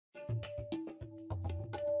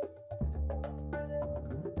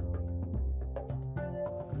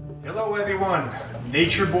Hello everyone,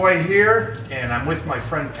 Nature Boy here, and I'm with my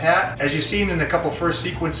friend Pat. As you've seen in a couple first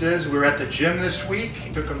sequences, we were at the gym this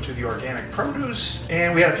week, took him to the organic produce,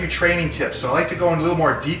 and we had a few training tips. So I'd like to go in a little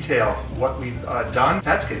more detail what we've done.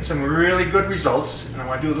 Pat's getting some really good results, and I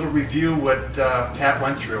want to do a little review what Pat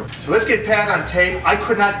went through. So let's get Pat on tape. I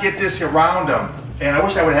could not get this around him, and I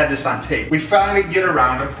wish I would have had this on tape. We finally get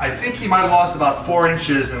around him. I think he might have lost about 4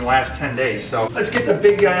 inches in the last 10 days. So let's get the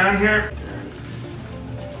big guy on here.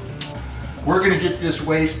 We're going to get this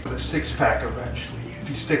waist with a 6-pack eventually, if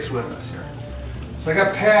he sticks with us here. So I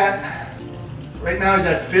got Pat, right now he's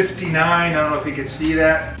at 59, I don't know if you can see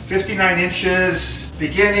that. 59 inches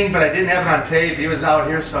beginning, but I didn't have it on tape, he was out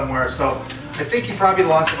here somewhere, so I think he probably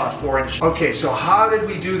lost about 4 inches. Okay, so how did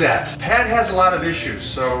we do that? Pat has a lot of issues,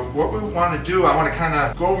 so what we want to do, I want to kind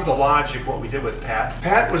of go over the logic, what we did with Pat.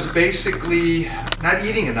 Pat was basically not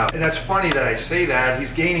eating enough, and that's funny that I say that.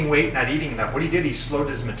 He's gaining weight, not eating enough. What he did, he slowed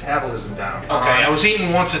his metabolism down. Okay, I was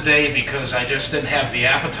eating once a day because I just didn't have the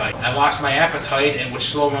appetite. I lost my appetite and would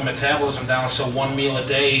slow my metabolism down, so 1 meal a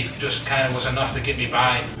day just kind of was enough to get me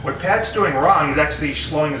by. What Pat's doing wrong is actually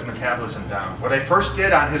slowing his metabolism down. What I first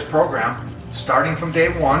did on his program, starting from day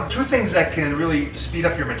 1, 2 things that can really speed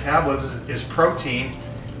up your metabolism is protein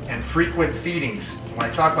and frequent feedings. When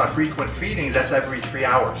I talk about frequent feedings, that's every 3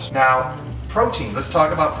 hours. Now, protein, let's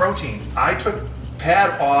talk about protein. I took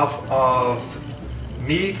Pat off of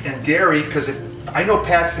meat and dairy because I know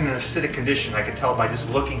Pat's in an acidic condition. I could tell by just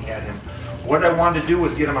looking at him. What I wanted to do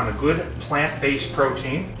was get him on a good plant-based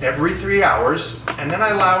protein every 3 hours, and then I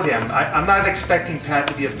allowed him. I'm not expecting Pat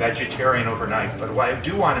to be a vegetarian overnight, but what I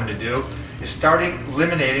do want him to do is starting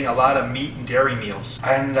eliminating a lot of meat and dairy meals.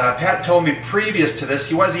 And Pat told me previous to this,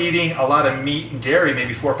 he was eating a lot of meat and dairy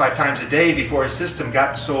maybe 4 or 5 times a day before his system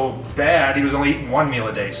got so bad he was only eating 1 meal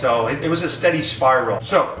a day. So it was a steady spiral.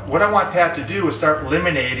 So what I want Pat to do is start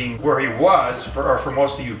eliminating where he was, for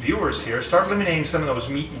most of you viewers here, start eliminating some of those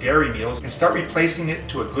meat and dairy meals and start replacing it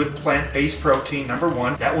to a good plant-based protein, number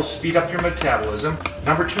 1. That will speed up your metabolism.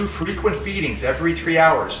 Number 2, frequent feedings every 3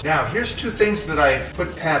 hours. Now here's 2 things that I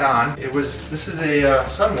put Pat on. This is a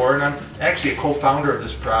Sunward, and I'm actually a co-founder of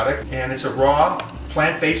this product, and it's a raw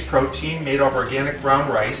plant-based protein made of organic brown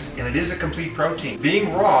rice, and it is a complete protein.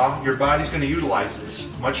 Being raw, your body's going to utilize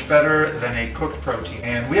this much better than a cooked protein.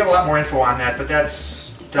 And we have a lot more info on that, but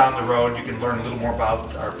that's down the road. You can learn a little more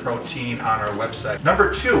about our protein on our website.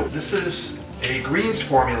 Number 2, this is a greens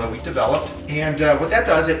formula we developed, and what that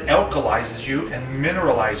does, it alkalizes you and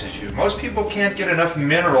mineralizes you. Most people can't get enough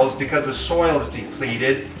minerals because the soil is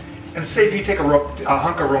depleted. And say if you take a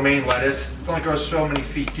hunk of romaine lettuce, it only grows so many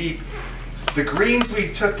feet deep. The greens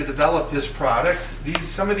we took to develop this product,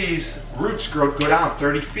 some of these roots go down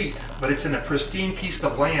 30 feet, but it's in a pristine piece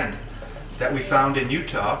of land that we found in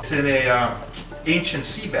Utah. It's in a ancient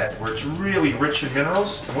seabed where it's really rich in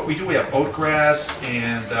minerals. And what we do, we have oat grass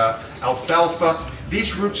and alfalfa.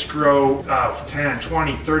 These roots grow 10,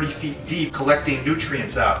 20, 30 feet deep, collecting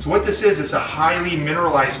nutrients out. So what this is, it's a highly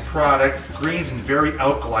mineralized product, greens and very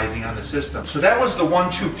alkalizing on the system. So that was the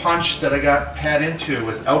 1-2 punch that I got Pat into,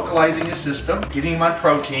 was alkalizing his system, getting him on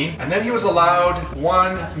protein, and then he was allowed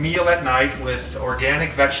 1 meal at night with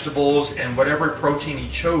organic vegetables and whatever protein he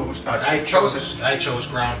chose. I chose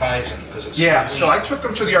ground bison because it's so I took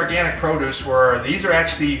him to the organic produce where these are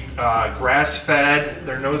actually grass-fed,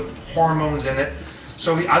 there are no hormones in it.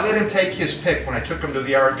 So I let him take his pick when I took him to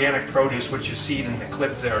the organic produce, which you see in the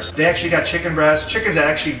clip there. So they actually got chicken breasts. Chickens that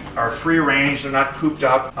actually are free range, they're not cooped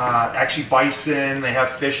up. Actually bison, they have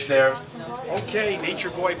fish there. Okay, Nature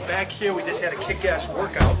Boy back here. We just had a kick-ass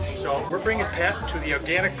workout. So we're bringing Pat to the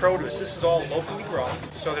organic produce. This is all locally grown.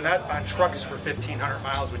 So they're not on trucks for 1,500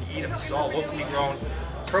 miles when you eat them. This is all locally grown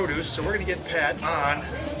produce. So we're going to get Pat on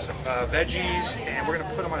some veggies, and we're going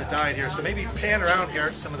to put him on a diet here. So maybe pan around here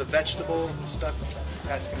at some of the vegetables and stuff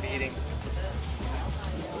Pat's going to be eating.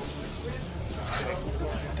 Okay,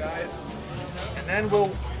 diet. And then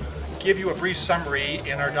we'll give you a brief summary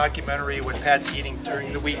in our documentary what Pat's eating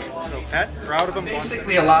during the week. So Pat, proud of him.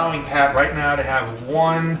 Basically allowing Pat right now to have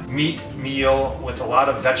 1 meat meal with a lot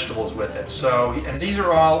of vegetables with it. So, and these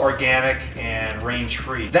are all organic and range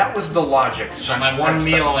free. That was the logic. So my 1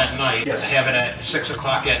 meal at night, I have it at 6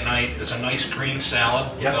 o'clock at night, is a nice green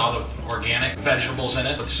salad with all the organic vegetables in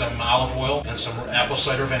it with some olive oil and some apple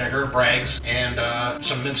cider vinegar, Bragg's, and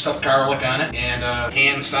some minced up garlic on it, and a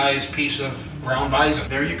hand-sized piece of ground bison.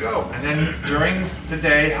 There you go. And then during the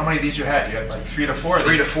day, how many of these you had? You had like 3 to 4?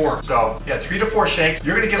 3 to 4. So yeah, 3 to 4 shakes.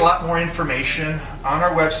 You're going to get a lot more information on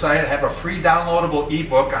our website. I have a free downloadable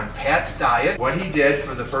ebook on Pat's diet, what he did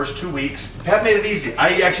for the first 2 weeks. Pat made it easy.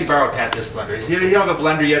 I actually borrowed Pat this blender. He didn't have a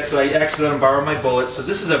blender yet, so I actually let him borrow my bullets. So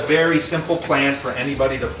this is a very simple plan for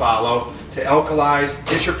anybody to follow to alkalize,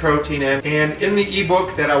 get your protein in. And in the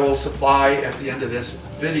ebook that I will supply at the end of this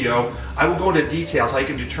video, I will go into details how you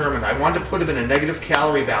can determine. I wanted to put him in a negative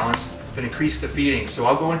calorie balance but increase the feeding. So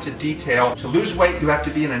I'll go into detail. To lose weight, you have to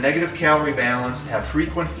be in a negative calorie balance, have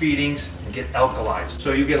frequent feedings, and get alkalized.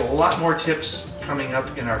 So you get a lot more tips coming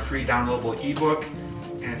up in our free downloadable ebook,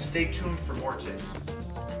 and stay tuned for more tips.